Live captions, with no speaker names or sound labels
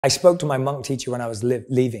I spoke to my monk teacher when I was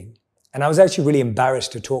leaving, and I was actually really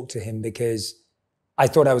embarrassed to talk to him because I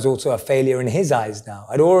thought I was also a failure in his eyes now.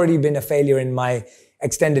 I'd already been a failure in my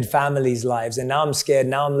extended family's lives, and now I'm scared.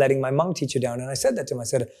 Now I'm letting my monk teacher down. And I said that to him. I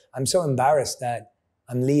said, I'm so embarrassed that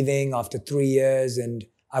I'm leaving after 3 years, and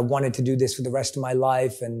I wanted to do this for the rest of my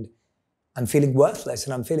life, and I'm feeling worthless,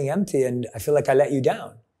 and I'm feeling empty, and I feel like I let you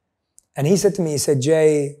down. And he said to me, he said,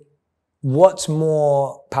 Jay, what's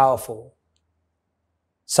more powerful?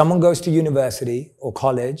 Someone goes to university or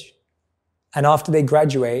college, and after they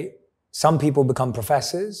graduate, some people become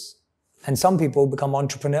professors, and some people become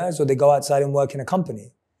entrepreneurs, or they go outside and work in a company.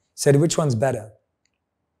 He said, which one's better?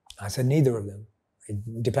 I said, neither of them.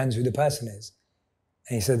 It depends who the person is.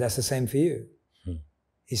 And he said, that's the same for you.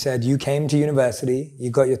 He said, you came to university,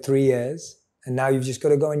 you got your 3 years, and now you've just got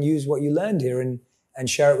to go and use what you learned here and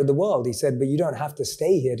share it with the world. He said, but you don't have to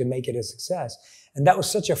stay here to make it a success. And that was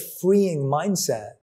such a freeing mindset.